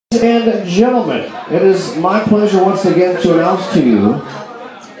And gentlemen, it is my pleasure once again to announce to you,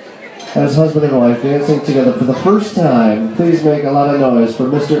 as husband and wife dancing together for the first time, please make a lot of noise for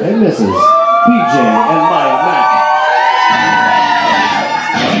Mr. and Mrs. PJ and Maia.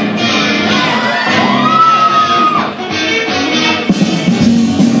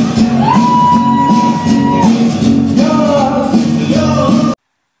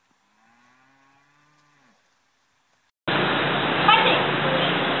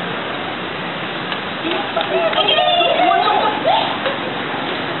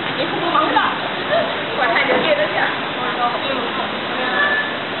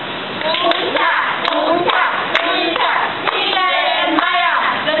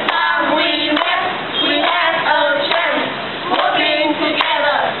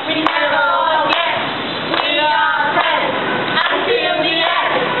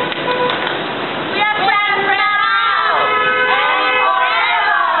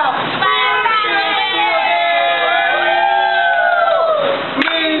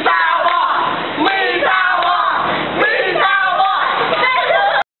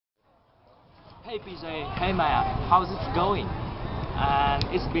 Hey PJ, hey Maia, how's it going? And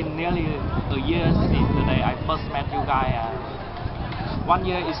it's been nearly a year since the day I first met you guys. 1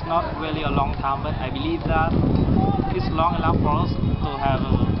 year is not really a long time, but I believe that it's long enough for us to have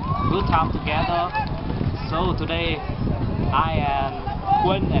a good time together. So today I and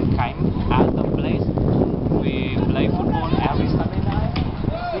Quân and Khánh at the place we play football every Sunday night.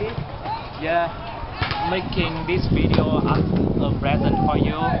 See? Yeah, making this video as a present for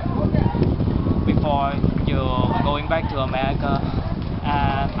you before you're going back to America,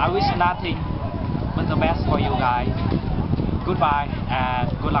 and I wish nothing but the best for you guys. Goodbye and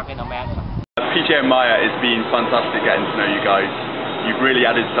good luck in America. PJ and Maia, it's been fantastic getting to know you guys. You've really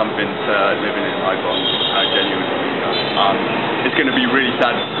added something to living in my bond, genuinely. It's going to be really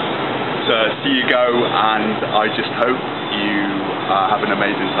sad to see you go, and I just hope you have an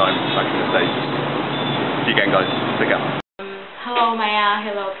amazing time back in the States. See you again, guys. Take care. Hello Maia,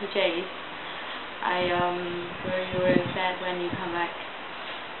 hello PJ. I am very sad when you come back,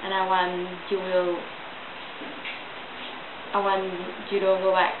 and I want you to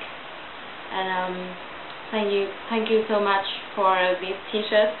go back. And thank you so much for this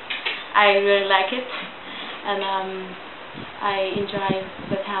T-shirt. I really like it, and I enjoy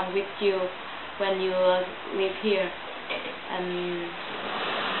the time with you when you live here, and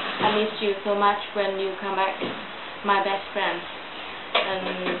I miss you so much when you come back, my best friend.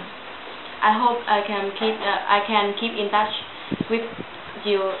 And I hope I can keep in touch with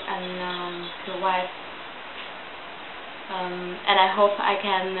you and your wife, and I hope I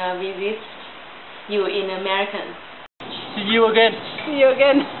can visit you in America. See you again. See you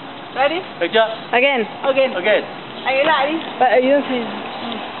again. Ready? Được chưa? Again. Again. Anh ấy lại đi. But you don't see.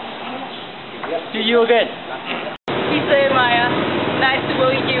 See you again. PJ Maia, nice to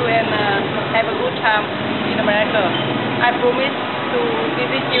meet you and have a good time in America. I promise to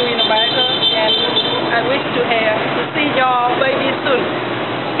visit you in America, and I wish to see your baby soon.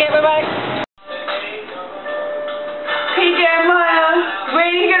 Okay, bye bye. PJ and Maia,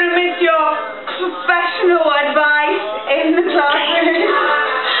 really gonna miss your professional advice in the classroom.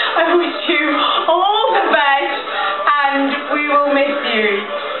 I wish you all the best, and we will miss you.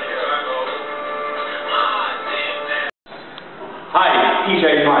 Hi, PJ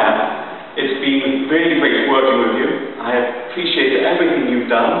and Maia. It's been really great working with you. I appreciate everything you've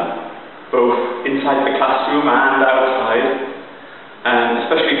done, both inside the classroom and outside, and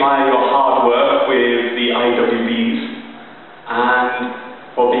especially Maia, your hard work with the IWBs and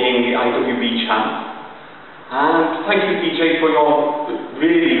for being the IWB champ. And thank you, PJ, for your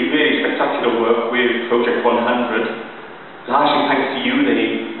really spectacular work with Project 100. Largely thanks to you, they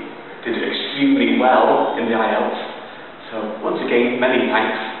did extremely well in the IELTS. So once again, many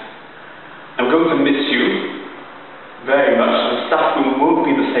thanks. I'm going to miss you very much. The staff room won't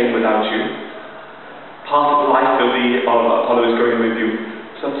be the same without you. Part of the life of Apollo is going with you.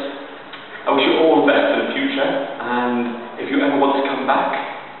 So I wish you all the best for the future, and if you ever want to come back,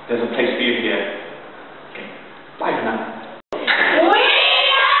 there's a place for you here. Okay, bye for now.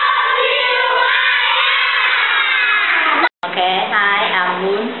 Okay, hi, I'm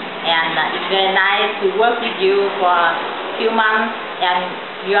Moon, and it's very nice to work with you for a few months,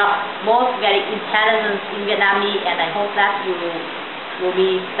 and you are both very intelligent in Vietnamese, and I hope that you will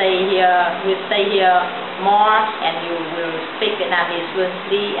stay here more, and you will speak Vietnamese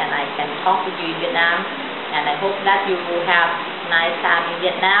fluently, and I can talk with you in Vietnam, and I hope that you will have nice time in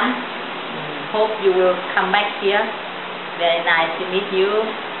Vietnam. Hope you will come back here. Very nice to meet you.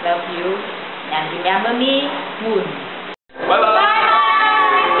 Love you, and remember me, Moon. Bye bye.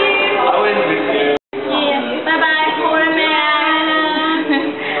 Bye.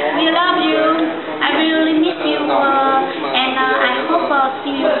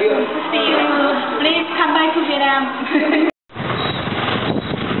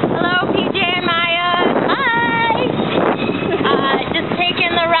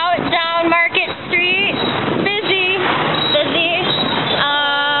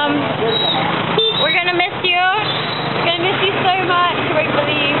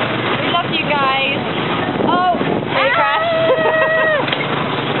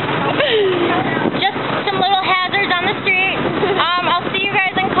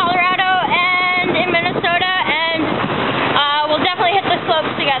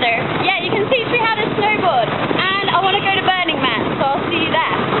 together. Yeah, you can teach me how to snowboard. And I want to go to Burning Man, so I'll see you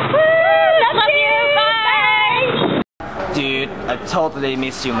there. Woo! Love you! Bye! Dude, I totally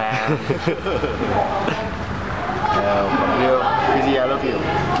miss you, man. You, Izzy, I love you.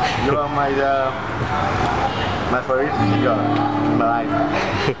 You are my favorite singer in my life.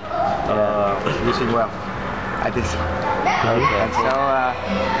 You sing well. I think so. Okay. So,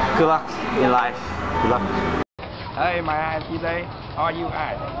 good luck in life. Good luck. Hey, Maia and PJ, how are you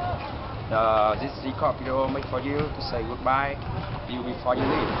guys? This record video made for you to say goodbye to you before you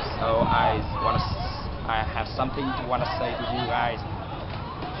leave. So I have something to wanna say to you guys.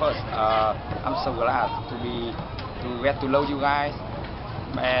 First, I'm so glad to get to know you guys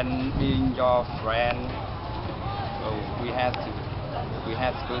and being your friend. So we had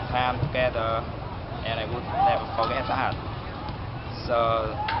good time together, and I would never forget that. So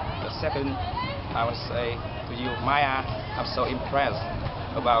the second, I would say to you, Maia, I'm so impressed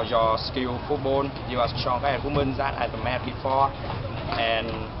about your skill football. You are stronger at women than I met before. And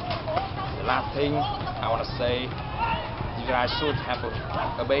the last thing I want to say, you guys should have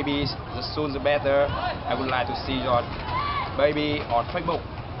a baby. The sooner the better. I would like to see your baby on Facebook,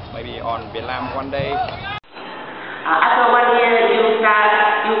 maybe on Vietnam one day. After 1 year, you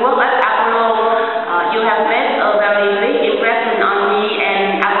work at Apollo. You have made a very big impression on me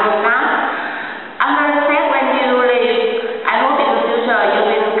and Apollo staff. I'm very sad when you leave. I hope in the future you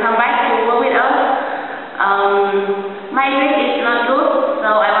will come back to work with us. My English is not good, so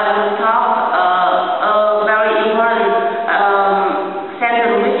I want to talk a very important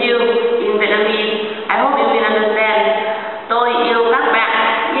sentence with you in Vietnamese. I hope you will understand. Tôi yêu các bạn.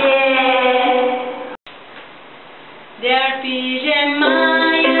 Yeah. Their PJ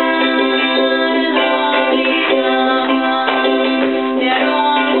Maia, lovely girl. They're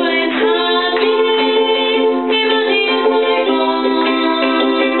always happy, even in my bones.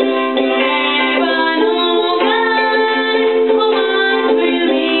 You never know, guys, how much we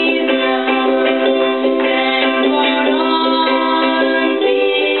miss them. Thank God all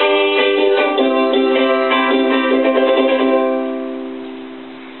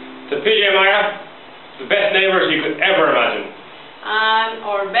To PJ Maia, the best neighbors you could ever imagine. And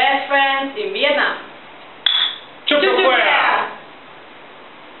our best friends in Vietnam.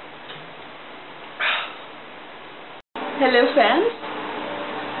 Hello friends.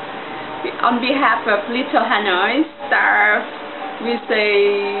 On behalf of Little Hanoi staff, we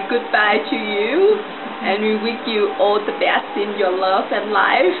say goodbye to you and we wish you all the best in your love and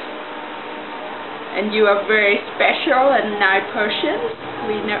life. And you are very special and nice person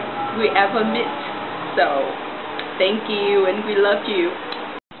we ever meet. So thank you and we love you.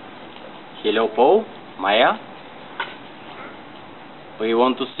 Hello Paul, Maia. We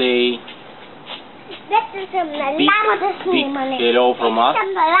want to say big hello from us.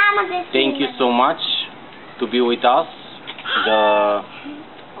 Thank you so much to be with us. The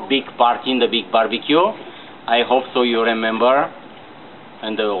big party in the big barbecue. I hope so you remember,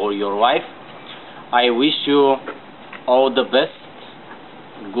 and or your wife. I wish you all the best,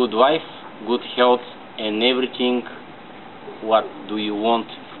 good wife, good health, and everything. What do you want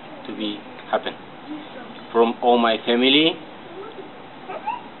to be happen? From all my family,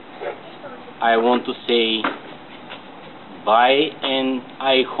 I want to say bye, and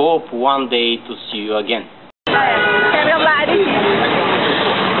I hope one day to see you again.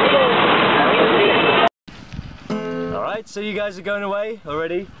 Alright, so you guys are going away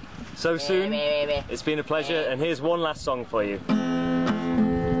already? So soon? It's been a pleasure, and here's one last song for you.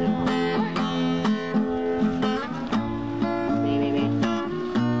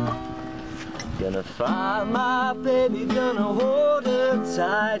 Gonna find my baby, gonna hold her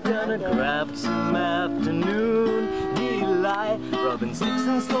tight, gonna grab some afternoon delight. Rubbing sticks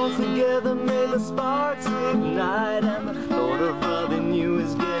and stones together, may the sparks ignite, and the thought of loving you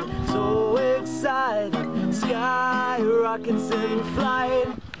is getting so exciting. Sky rockets in flight.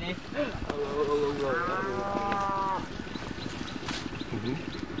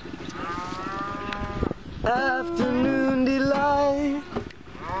 Afternoon delight.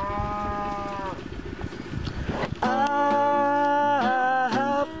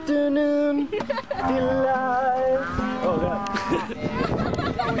 Afternoon delight. Oh God.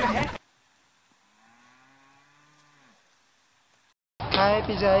 Hi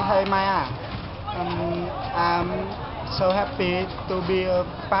PJ, hi Maia. I'm so happy to be a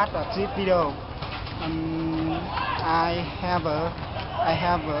part of this video. I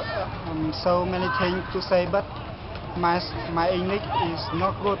have so many things to say, but my English is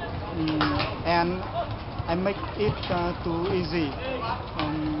not good, and I make it too easy.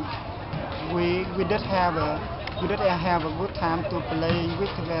 We did have good and have a good time to play with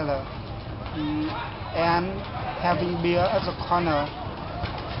together. And having beer at the corner.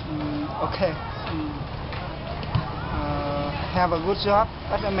 Okay. Have a good job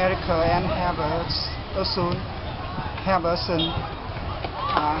at America and have a son. Have a son.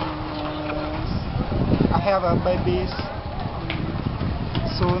 I have a baby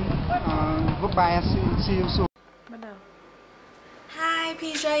soon. Goodbye and see you soon. Hi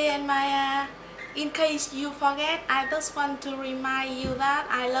PJ and Maya. In case you forget, I just want to remind you that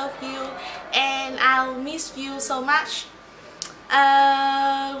I love you and I'll miss you so much.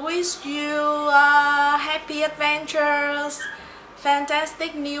 Wish you happy adventures,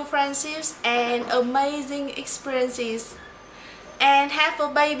 fantastic new friendships and amazing experiences. And have a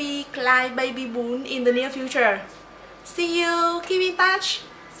baby like baby Boon in the near future. See you, keep in touch.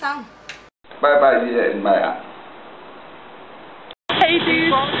 Xong. Bye bye Biet and Maia. Hey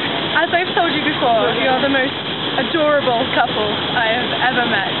dude, as I've told you before, you're the most adorable couple I have ever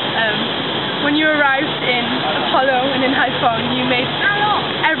met. When you arrived in Apollo and in Haiphong, you made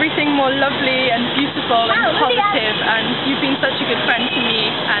everything more lovely and beautiful and positive, and you've been such a good friend to me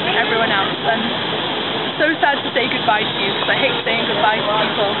and everyone else. And it's so sad to say goodbye to you, because I hate saying goodbye to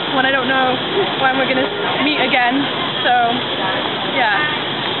people when I don't know when we're going to meet again. So yeah,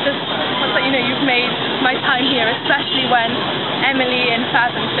 just want to let you know you've made my time here, especially when Emily and Faz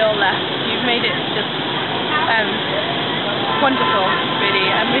and Phil left. You've made it just wonderful, really,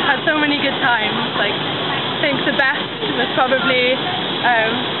 and we've had so many good times. Like, I think the best was probably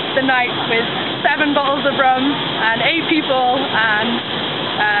the night with 7 bottles of rum and 8 people and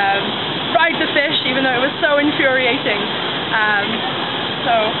ride the fish, even though it was so infuriating.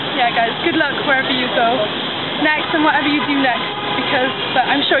 So yeah guys, good luck wherever you go next and whatever you do next, but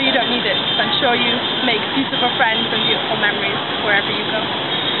I'm sure you don't need it, because I'm sure you make beautiful friends and beautiful memories wherever you go.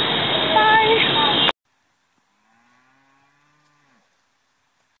 Bye!